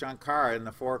inmates of Shankara in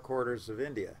the four quarters of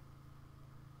India.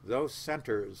 Those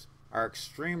centers are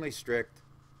extremely strict,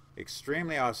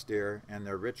 extremely austere, and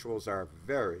their rituals are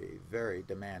very, very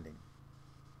demanding.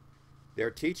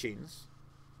 Their teachings,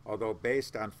 although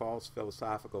based on false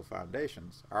philosophical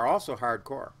foundations, are also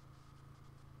hardcore.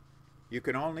 You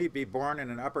can only be born in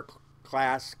an upper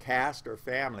class caste or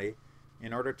family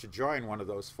in order to join one of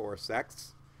those four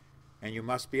sects, and you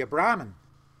must be a Brahmin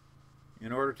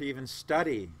in order to even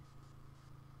study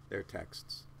their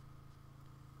texts.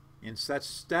 In such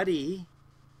study,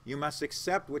 you must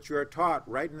accept what you are taught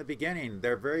right in the beginning.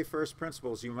 Their very first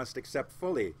principles you must accept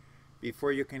fully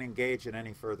before you can engage in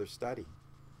any further study.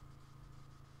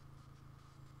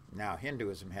 Now,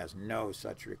 Hinduism has no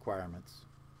such requirements.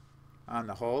 On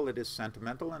the whole, it is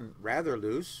sentimental and rather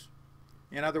loose.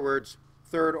 In other words,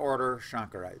 third-order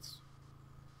Shankarites.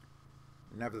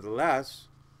 Nevertheless,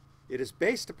 it is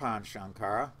based upon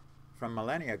Shankara from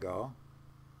millennia ago,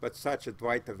 but such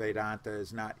Advaita Vedanta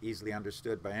is not easily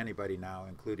understood by anybody now,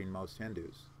 including most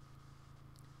Hindus.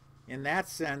 In that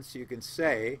sense, you can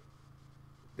say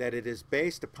that it is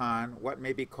based upon what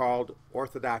may be called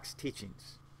orthodox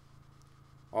teachings,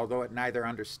 although it neither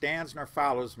understands nor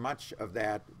follows much of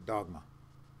that dogma.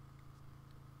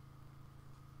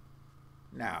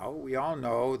 Now, we all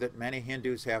know that many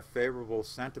Hindus have favorable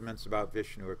sentiments about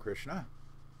Vishnu or Krishna.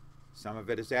 Some of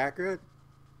it is accurate,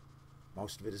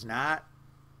 most of it is not.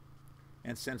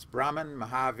 And since Brahman,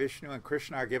 Mahavishnu, and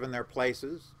Krishna are given their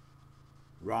places,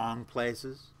 wrong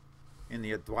places, in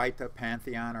the Advaita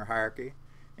pantheon or hierarchy,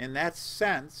 in that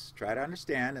sense, try to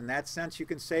understand, in that sense you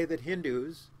can say that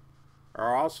Hindus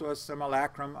are also a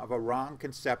simulacrum of a wrong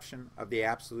conception of the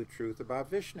absolute truth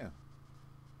about Vishnu.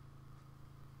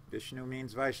 Vishnu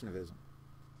means Vaishnavism.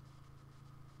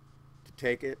 To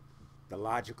take it, the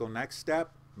logical next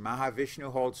step,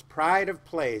 Mahavishnu holds pride of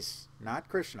place, not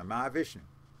Krishna, Mahavishnu.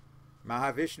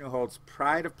 Mahavishnu holds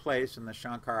pride of place in the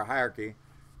Shankara hierarchy,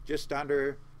 just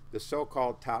under the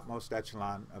so-called topmost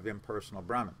echelon of impersonal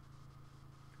Brahman.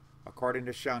 According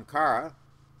to Shankara,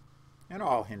 and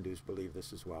all Hindus believe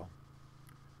this as well,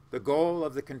 the goal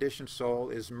of the conditioned soul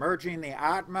is merging the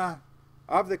Atma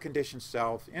of the conditioned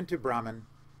self into Brahman,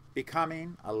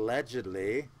 becoming,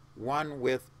 allegedly, one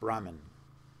with Brahman.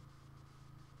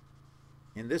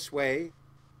 In this way,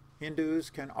 Hindus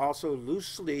can also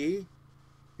loosely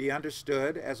be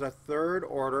understood as a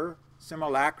third-order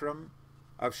simulacrum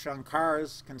of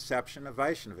Shankara's conception of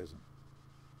Vaishnavism.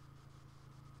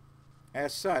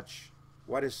 As such,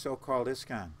 what is so-called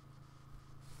ISKCON?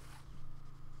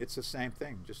 It's the same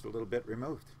thing, just a little bit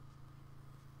removed.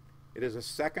 It is a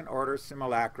second-order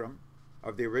simulacrum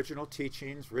of the original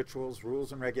teachings, rituals,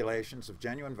 rules, and regulations of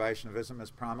genuine Vaishnavism as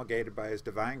promulgated by His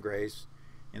Divine Grace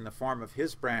in the form of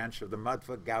His branch of the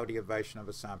Madhva Gaudiya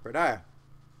Vaishnava Sampradaya.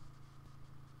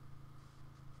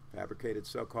 Fabricated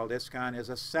so-called ISKCON is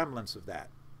a semblance of that.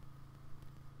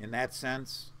 In that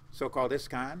sense, so-called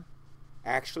ISKCON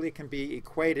actually can be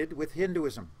equated with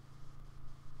Hinduism.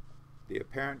 The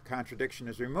apparent contradiction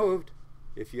is removed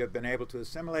if you have been able to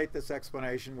assimilate this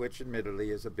explanation, which admittedly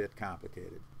is a bit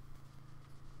complicated.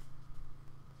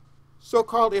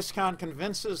 So-called ISKCON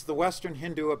convinces the Western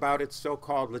Hindu about its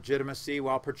so-called legitimacy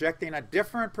while projecting a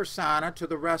different persona to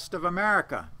the rest of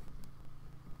America.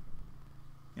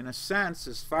 In a sense,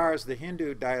 as far as the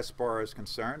Hindu diaspora is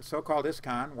concerned, so-called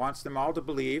ISKCON wants them all to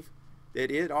believe that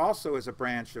it also is a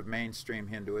branch of mainstream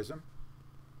Hinduism,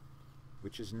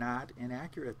 which is not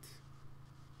inaccurate.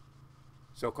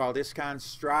 So-called ISKCON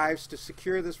strives to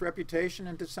secure this reputation,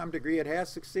 and to some degree it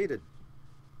has succeeded.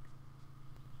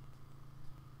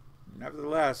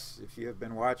 Nevertheless, if you have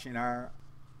been watching our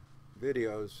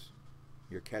videos,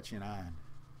 you're catching on.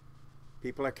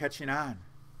 People are catching on.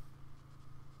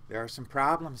 There are some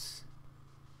problems,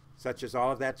 such as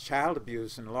all of that child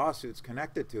abuse and lawsuits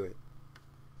connected to it,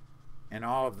 and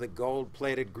all of the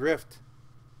gold-plated grift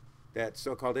that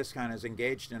so-called ISKCON is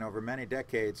engaged in over many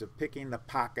decades of picking the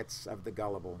pockets of the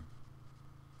gullible.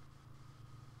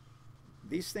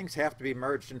 These things have to be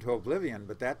merged into oblivion,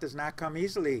 but that does not come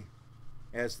easily,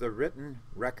 as the written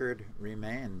record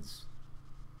remains.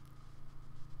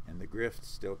 And the grift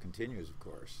still continues, of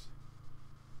course.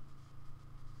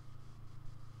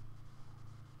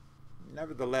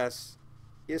 Nevertheless,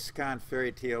 ISKCON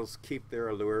fairy tales keep their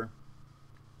allure,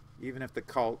 even if the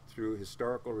cult, through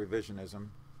historical revisionism,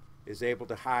 is able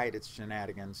to hide its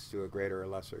shenanigans to a greater or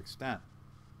lesser extent.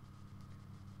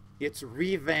 Its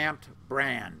revamped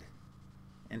brand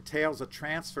entails a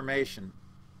transformation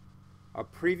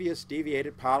of previous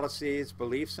deviated policies,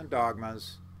 beliefs, and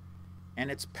dogmas, and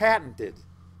its patented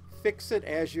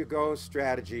fix-it-as-you-go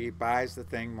strategy buys the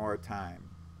thing more time.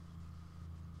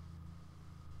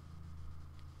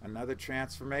 Another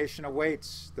transformation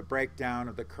awaits the breakdown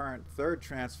of the current third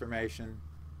transformation,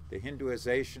 the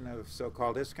Hinduization of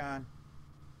so-called ISKCON,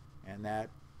 and that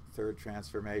third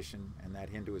transformation and that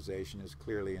Hinduization is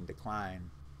clearly in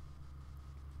decline.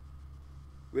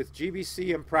 With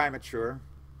GBC imprimatur,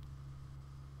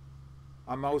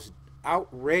 a most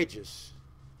outrageous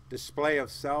display of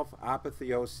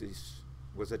self-apotheosis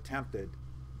was attempted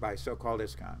by so-called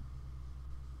ISKCON.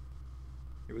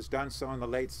 It was done so in the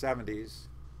late 70s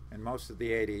and most of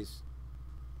the 80s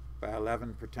by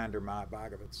 11 pretender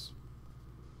Bhagavats.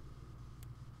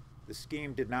 The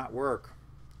scheme did not work,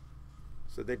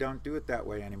 so they don't do it that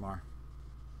way anymore.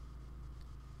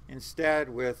 Instead,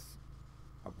 with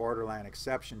a borderline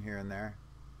exception here and there,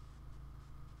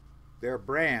 their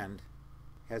brand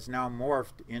has now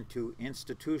morphed into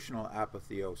institutional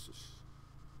apotheosis,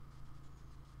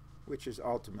 which is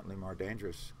ultimately more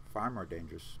dangerous, far more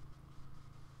dangerous.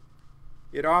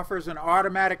 It offers an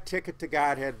automatic ticket to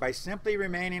Godhead by simply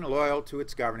remaining loyal to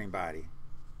its governing body.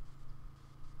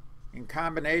 In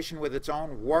combination with its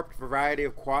own warped variety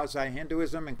of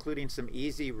quasi-Hinduism, including some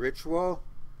easy ritual,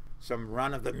 some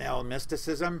run-of-the-mill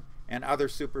mysticism, and other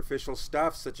superficial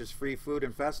stuff such as free food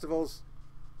and festivals,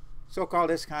 so-called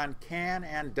ISKCON can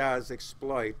and does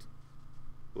exploit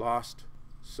lost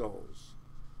souls.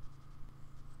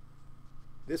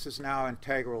 This is now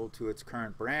integral to its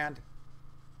current brand,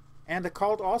 and the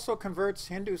cult also converts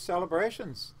Hindu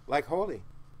celebrations, like Holi,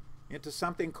 into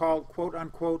something called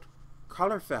quote-unquote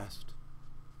color fest.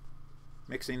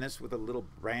 Mixing this with a little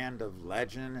brand of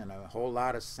legend and a whole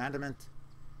lot of sentiment,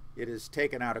 it is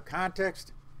taken out of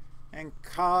context and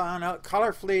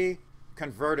colorfully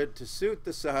converted to suit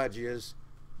the Sahajiyas,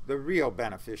 the real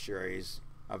beneficiaries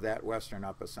of that Western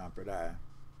Upasampradaya.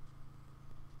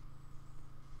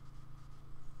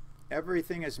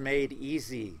 Everything is made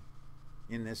easy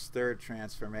in this third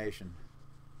transformation,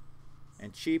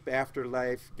 And cheap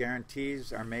afterlife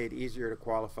guarantees are made easier to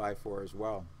qualify for as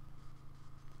well.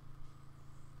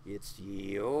 It's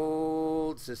the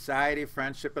old society,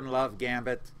 friendship, and love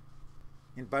gambit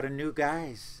in but a new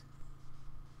guise.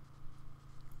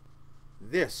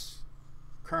 This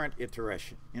current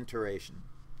iteration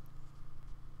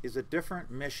is a different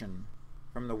mission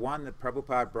from the one that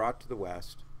Prabhupada brought to the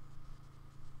West,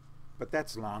 but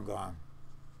that's long gone.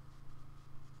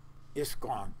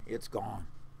 ISKCON, it's gone.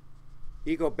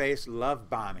 Ego-based love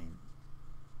bombing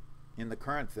in the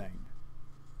current thing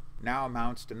now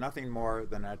amounts to nothing more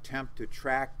than an attempt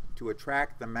to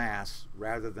attract the mass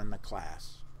rather than the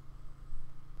class.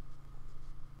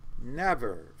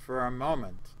 Never for a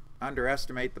moment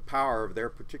underestimate the power of their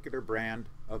particular brand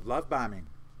of love bombing,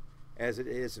 as it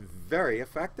is very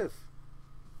effective.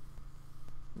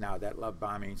 Now, that love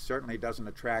bombing certainly doesn't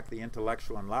attract the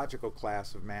intellectual and logical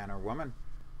class of man or woman,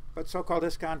 but so-called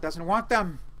ISKCON doesn't want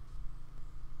them.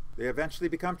 They eventually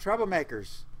become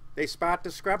troublemakers. They spot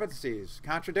discrepancies,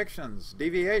 contradictions,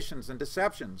 deviations, and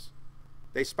deceptions.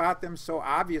 They spot them so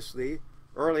obviously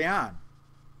early on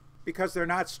because they're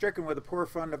not stricken with a poor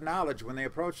fund of knowledge when they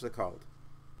approach the cult.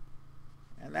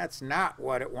 And that's not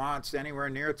what it wants anywhere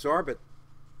near its orbit.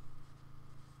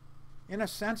 In a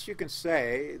sense, you can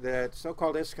say that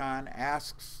so-called ISKCON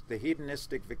asks the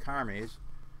hedonistic Vikarmis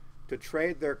to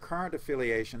trade their current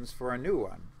affiliations for a new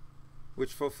one,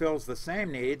 which fulfills the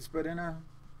same needs but in a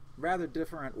rather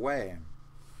different way.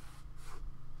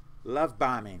 Love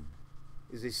bombing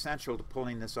is essential to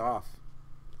pulling this off.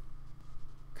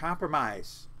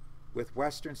 Compromise with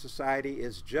Western society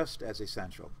is just as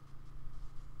essential.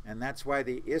 And that's why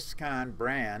the ISKCON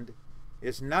brand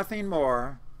is nothing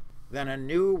more than a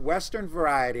new Western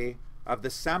variety of the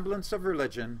semblance of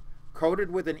religion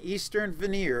coated with an Eastern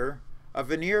veneer, a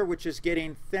veneer which is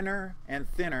getting thinner and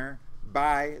thinner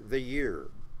by the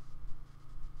year.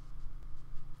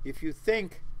 If you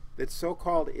think that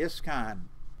so-called ISKCON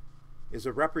is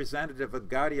a representative of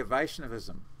Gaudiya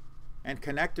Vaishnavism and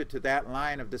connected to that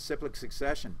line of disciplic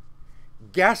succession,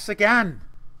 guess again.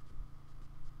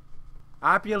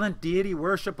 Opulent deity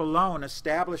worship alone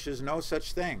establishes no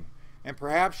such thing, and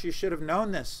perhaps you should have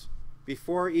known this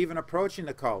before even approaching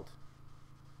the cult.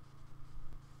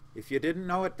 If you didn't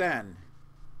know it then,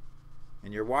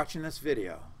 and you're watching this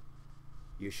video,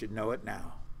 you should know it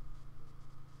now.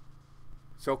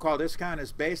 So-called ISKCON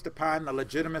is based upon the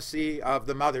legitimacy of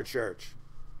the Mother Church,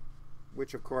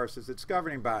 which of course is its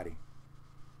governing body.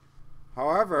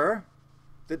 However,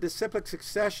 the disciplic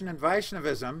succession in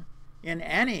Vaishnavism in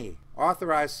any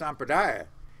authorized sampradaya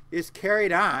is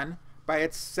carried on by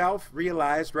its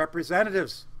self-realized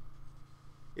representatives.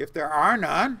 If there are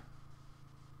none,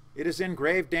 it is in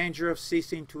grave danger of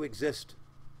ceasing to exist.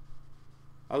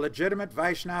 A legitimate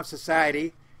Vaishnava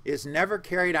society is never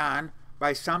carried on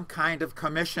by some kind of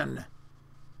commission,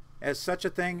 as such a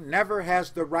thing never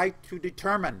has the right to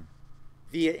determine,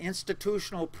 via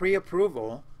institutional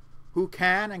pre-approval, who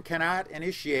can and cannot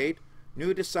initiate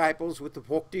new disciples with the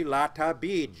Bhakti Lata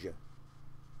Bij.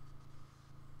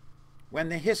 When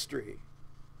the history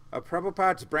of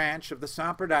Prabhupada's branch of the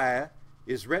Sampradaya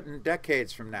is written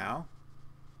decades from now,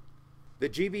 the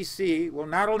GBC will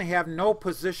not only have no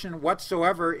position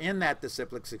whatsoever in that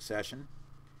disciplic succession,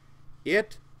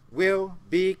 it will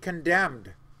be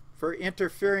condemned for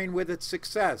interfering with its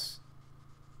success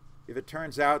if it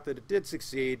turns out that it did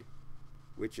succeed,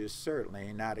 which is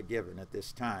certainly not a given at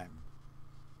this time.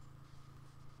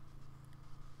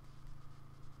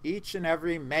 Each and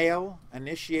every male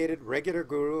initiated regular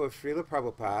guru of Srila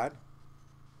Prabhupada,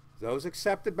 those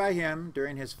accepted by him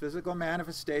during his physical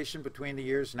manifestation between the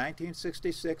years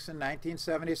 1966 and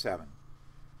 1977,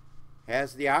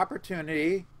 has the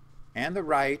opportunity and the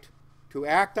right to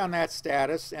act on that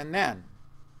status and then,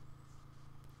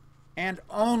 and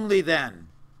only then,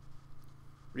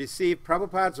 receive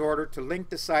Prabhupada's order to link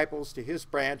disciples to his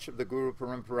branch of the Guru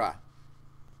Parampara.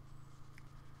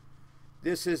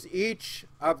 This is each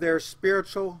of their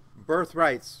spiritual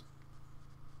birthrights.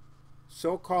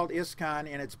 So-called ISKCON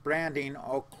in its branding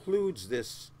occludes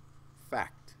this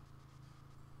fact.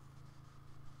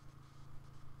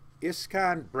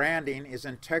 ISKCON branding is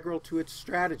integral to its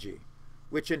strategy,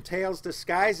 which entails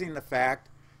disguising the fact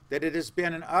that it has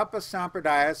been an Uppa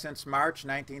Sampradaya since March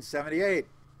 1978.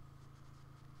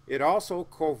 It also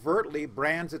covertly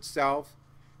brands itself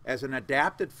as an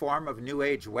adapted form of New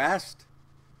Age West,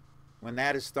 when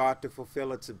that is thought to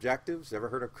fulfill its objectives. Ever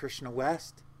heard of Krishna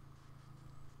West?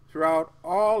 Throughout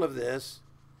all of this,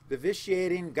 the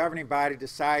vitiating governing body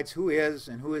decides who is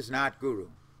and who is not guru.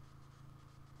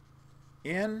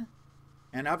 In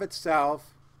and of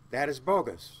itself, that is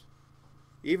bogus.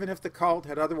 even if the cult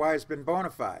had otherwise been bona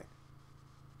fide,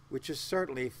 which is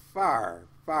certainly far,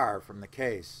 far from the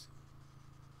case.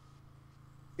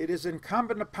 It is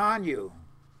incumbent upon you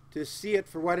to see it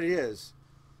for what it is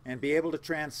and be able to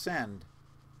transcend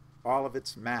all of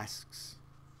its masks.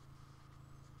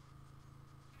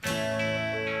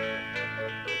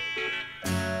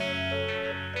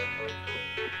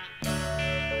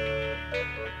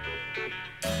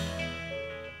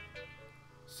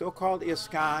 So-called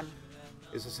ISKCON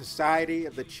is a society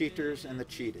of the cheaters and the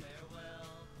cheated.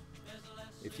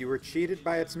 If you were cheated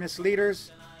by its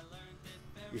misleaders,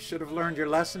 you should have learned your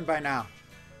lesson by now.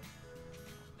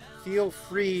 Feel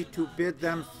free to bid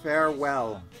them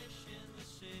farewell,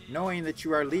 knowing that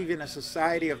you are leaving a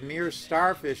society of mere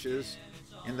starfishes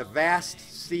in the vast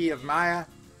sea of Maya,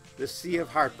 the sea of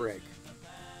heartbreak.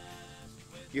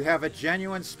 You have a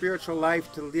genuine spiritual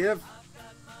life to live,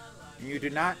 and you do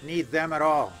not need them at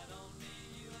all.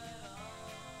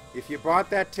 If you bought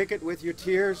that ticket with your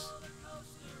tears,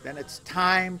 then it's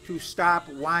time to stop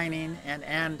whining and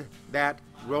end that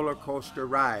roller coaster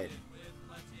ride.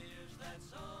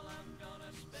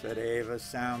 Sadeva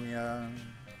Samya.